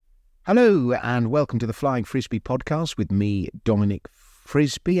Hello and welcome to the Flying Frisbee podcast with me, Dominic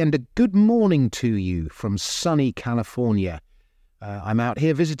Frisby, and a good morning to you from sunny California. I'm out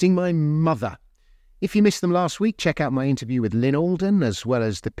here visiting my mother. If you missed them last week, check out my interview with Lyn Alden, as well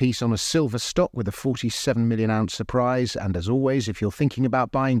as the piece on a silver stock with a 47 million ounce surprise. And as always, if you're thinking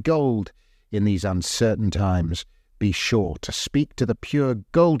about buying gold in these uncertain times, be sure to speak to the Pure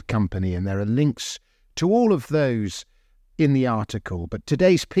Gold Company, and there are links to all of those in the article. But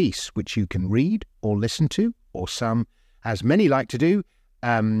today's piece, which you can read or listen to, or some, as many like to do,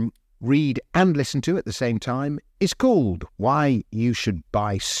 read and listen to at the same time, is called Why You Should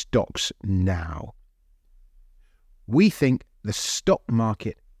Buy Stocks Now. We think the stock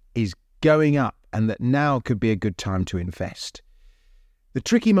market is going up and that now could be a good time to invest. The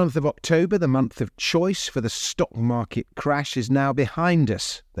tricky month of October, the month of choice for the stock market crash, is now behind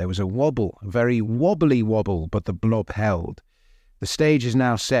us. There was a wobble, a very wobbly wobble, but the blob held. The stage is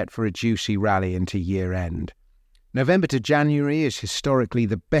now set for a juicy rally into year-end. November to January is historically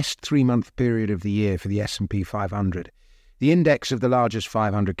the best 3-month period of the year for the S&P 500, the index of the largest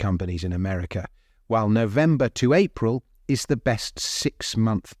 500 companies in America, while November to April is the best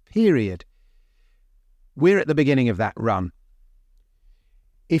 6-month period. We're at the beginning of that run.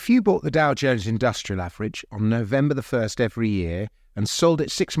 If you bought the Dow Jones Industrial Average on November the 1st every year and sold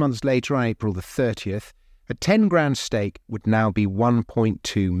it 6 months later on April the 30th, a 10 grand stake would now be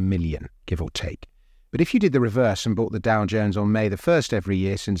 1.2 million, give or take. But if you did the reverse and bought the Dow Jones on May the 1st every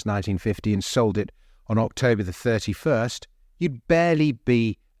year since 1950 and sold it on October the 31st, you'd barely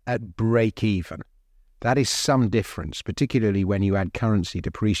be at break even. That is some difference, particularly when you add currency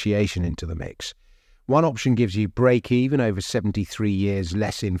depreciation into the mix. One option gives you break-even over 73 years,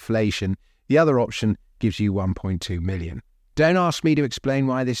 less inflation. The other option gives you 1.2 million. Don't ask me to explain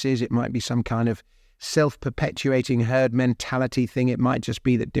why this is. It might be some kind of self-perpetuating herd mentality thing. It might just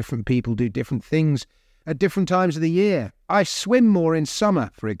be that different people do different things at different times of the year. I swim more in summer,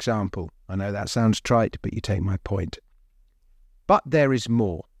 for example. I know that sounds trite, but you take my point. But there is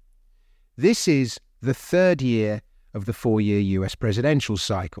more. This is the third year of the 4-year US presidential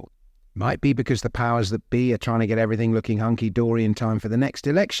cycle. Might be because the powers that be are trying to get everything looking hunky-dory in time for the next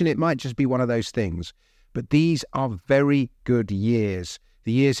election. It might just be one of those things. But these are very good years,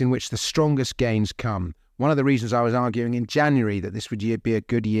 the years in which the strongest gains come. One of the reasons I was arguing in January that this would be a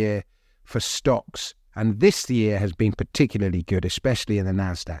good year for stocks. And this year has been particularly good, especially in the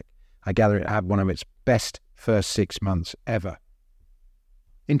NASDAQ. I gather it had one of its best first 6 months ever.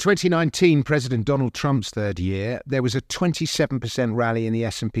 In 2019, President Donald Trump's third year, there was a 27% rally in the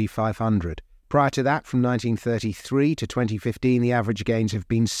S&P 500. Prior to that, from 1933 to 2015, the average gains have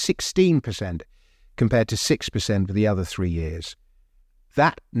been 16%, compared to 6% for the other 3 years.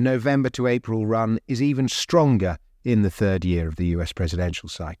 That November to April run is even stronger in the third year of the US presidential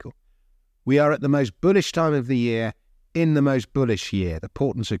cycle. We are at the most bullish time of the year in the most bullish year. The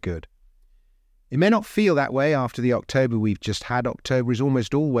portents are good. It may not feel that way after the October we've just had. October is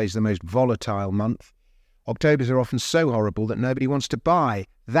almost always the most volatile month. Octobers are often so horrible that nobody wants to buy.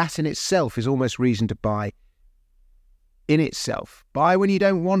 That in itself is almost reason to buy in itself. Buy when you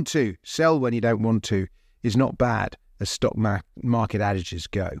don't want to, sell when you don't want to is not bad, as stock market adages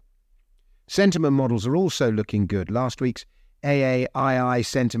go. Sentiment models are also looking good. Last week's AAII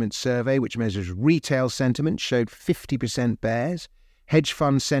sentiment survey, which measures retail sentiment, showed 50% bears. Hedge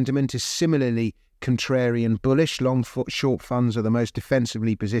fund sentiment is similarly contrarian bullish. Long-short funds are the most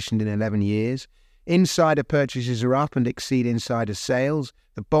defensively positioned in 11 years. Insider purchases are up and exceed insider sales.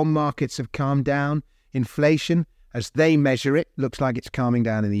 The bond markets have calmed down. Inflation, as they measure it, looks like it's calming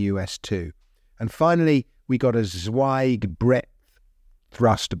down in the US too. And finally, we got a Zweig breadth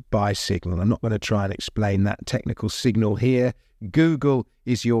thrust buy signal. I'm not going to try and explain that technical signal here. Google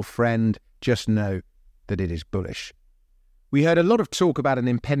is your friend. Just know that it is bullish. We heard a lot of talk about an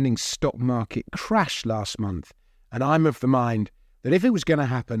impending stock market crash last month, and I'm of the mind that if it was going to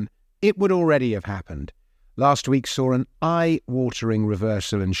happen, it would already have happened. Last week saw an eye-watering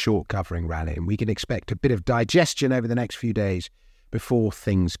reversal and short covering rally, and we can expect a bit of digestion over the next few days before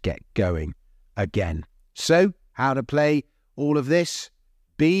things get going again. So, how to play all of this?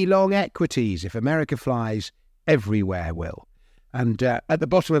 Be long equities. If America flies, everywhere will. And at the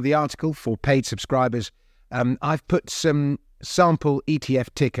bottom of the article, for paid subscribers, I've put some sample ETF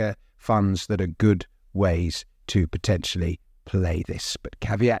ticker funds that are good ways to potentially play this. But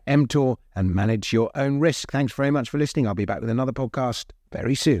caveat emptor and manage your own risk. Thanks very much for listening. I'll be back with another podcast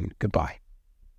very soon. Goodbye.